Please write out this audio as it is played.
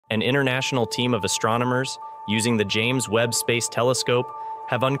an international team of astronomers, using the James Webb Space Telescope,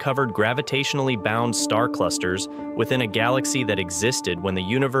 have uncovered gravitationally bound star clusters within a galaxy that existed when the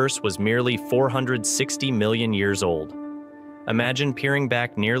universe was merely 460 million years old. Imagine peering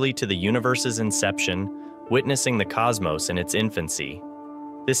back nearly to the universe's inception, witnessing the cosmos in its infancy.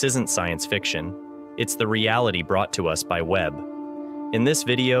 This isn't science fiction, it's the reality brought to us by Webb. In this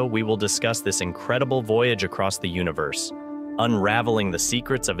video, we will discuss this incredible voyage across the universe, unraveling the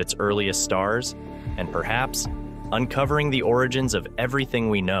secrets of its earliest stars, and perhaps uncovering the origins of everything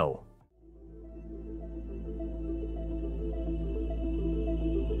we know.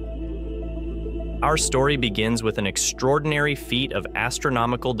 Our story begins with an extraordinary feat of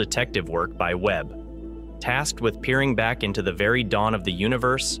astronomical detective work by Webb. Tasked with peering back into the very dawn of the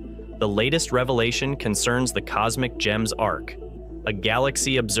universe, the latest revelation concerns the cosmic Gems arc, a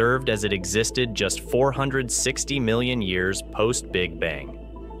galaxy observed as it existed just 460 million years post-Big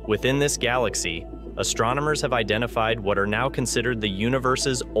Bang. Within this galaxy, astronomers have identified what are now considered the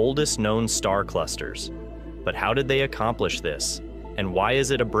universe's oldest known star clusters. But how did they accomplish this? And why is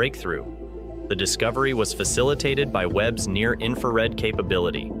it a breakthrough? The discovery was facilitated by Webb's near-infrared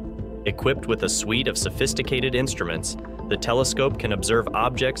capability. Equipped with a suite of sophisticated instruments, the telescope can observe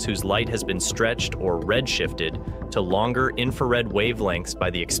objects whose light has been stretched or redshifted to longer infrared wavelengths by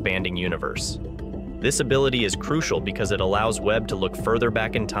the expanding universe. This ability is crucial because it allows Webb to look further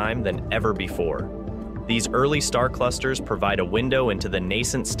back in time than ever before. These early star clusters provide a window into the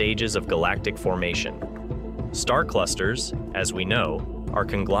nascent stages of galactic formation. Star clusters, as we know, are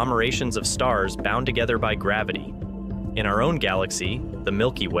conglomerations of stars bound together by gravity. In our own galaxy, the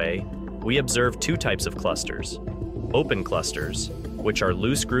Milky Way, we observe two types of clusters: open clusters, which are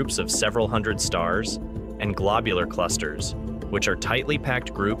loose groups of several hundred stars, and globular clusters, which are tightly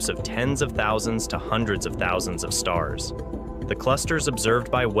packed groups of tens of thousands to hundreds of thousands of stars. The clusters observed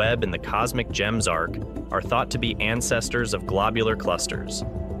by Webb in the cosmic Gems arc are thought to be ancestors of globular clusters,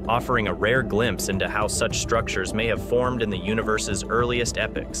 offering a rare glimpse into how such structures may have formed in the universe's earliest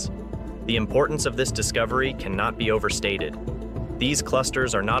epochs. The importance of this discovery cannot be overstated. These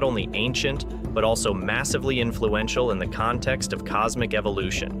clusters are not only ancient, but also massively influential in the context of cosmic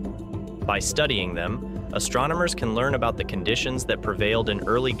evolution. By studying them, astronomers can learn about the conditions that prevailed in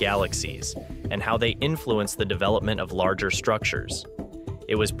early galaxies and how they influence the development of larger structures.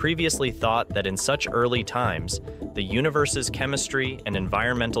 It was previously thought that in such early times, the universe's chemistry and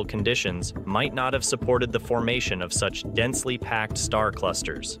environmental conditions might not have supported the formation of such densely packed star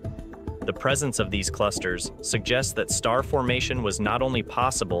clusters. The presence of these clusters suggests that star formation was not only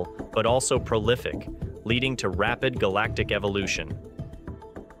possible, but also prolific, leading to rapid galactic evolution.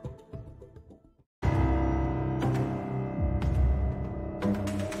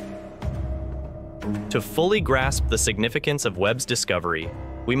 To fully grasp the significance of Webb's discovery,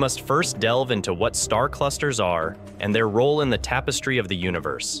 we must first delve into what star clusters are and their role in the tapestry of the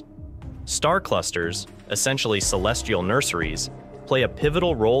universe. Star clusters, essentially celestial nurseries, play a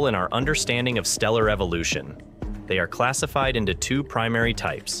pivotal role in our understanding of stellar evolution. They are classified into two primary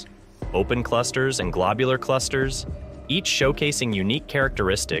types: open clusters and globular clusters, each showcasing unique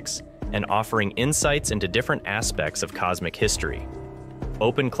characteristics and offering insights into different aspects of cosmic history.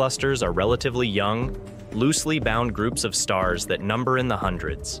 Open clusters are relatively young, loosely bound groups of stars that number in the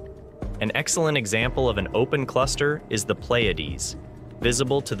hundreds. An excellent example of an open cluster is the Pleiades,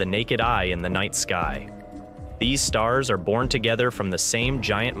 visible to the naked eye in the night sky. These stars are born together from the same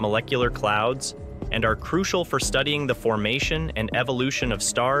giant molecular clouds and are crucial for studying the formation and evolution of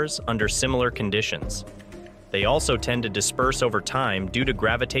stars under similar conditions. They also tend to disperse over time due to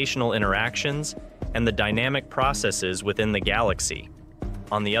gravitational interactions and the dynamic processes within the galaxy.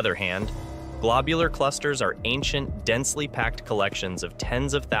 On the other hand, globular clusters are ancient, densely packed collections of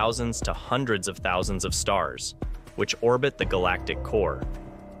tens of thousands to hundreds of thousands of stars, which orbit the galactic core.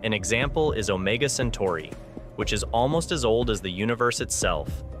 An example is Omega Centauri, which is almost as old as the universe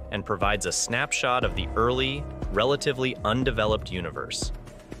itself and provides a snapshot of the early, relatively undeveloped universe.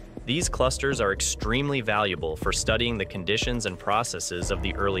 These clusters are extremely valuable for studying the conditions and processes of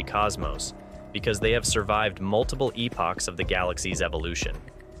the early cosmos, because they have survived multiple epochs of the galaxy's evolution.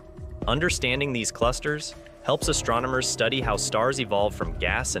 Understanding these clusters helps astronomers study how stars evolve from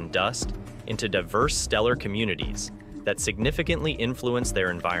gas and dust into diverse stellar communities that significantly influence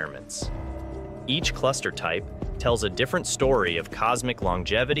their environments. Each cluster type tells a different story of cosmic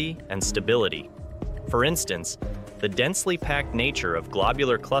longevity and stability. For instance, the densely packed nature of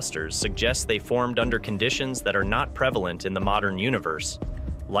globular clusters suggests they formed under conditions that are not prevalent in the modern universe,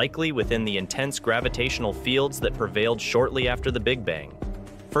 likely within the intense gravitational fields that prevailed shortly after the Big Bang.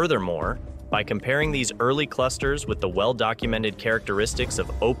 Furthermore, By comparing these early clusters with the well-documented characteristics of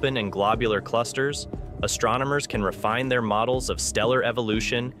open and globular clusters, astronomers can refine their models of stellar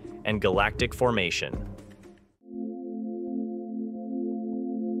evolution and galactic formation.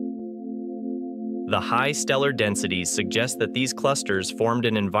 The high stellar densities suggest that these clusters formed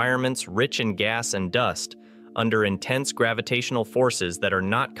in environments rich in gas and dust under intense gravitational forces that are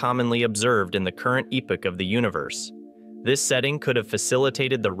not commonly observed in the current epoch of the universe. This setting could have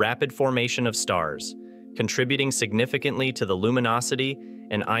facilitated the rapid formation of stars, contributing significantly to the luminosity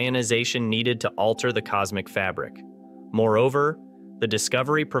and ionization needed to alter the cosmic fabric. Moreover, the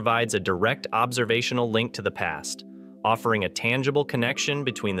discovery provides a direct observational link to the past, offering a tangible connection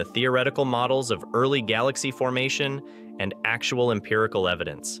between the theoretical models of early galaxy formation and actual empirical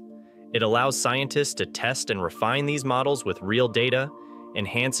evidence. It allows scientists to test and refine these models with real data,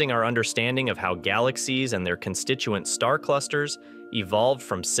 enhancing our understanding of how galaxies and their constituent star clusters evolved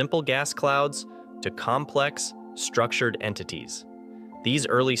from simple gas clouds to complex, structured entities. These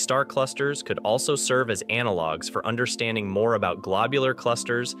early star clusters could also serve as analogs for understanding more about globular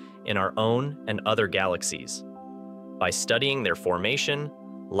clusters in our own and other galaxies. By studying their formation,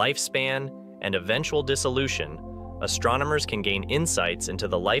 lifespan, and eventual dissolution, astronomers can gain insights into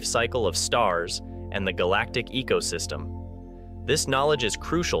the life cycle of stars and the galactic ecosystem. This knowledge is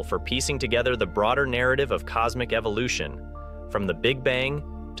crucial for piecing together the broader narrative of cosmic evolution, from the Big Bang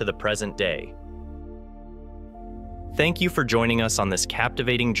to the present day. Thank you for joining us on this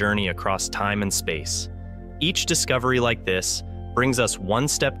captivating journey across time and space. Each discovery like this brings us one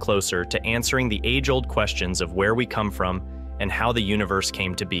step closer to answering the age-old questions of where we come from and how the universe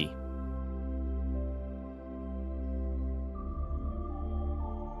came to be.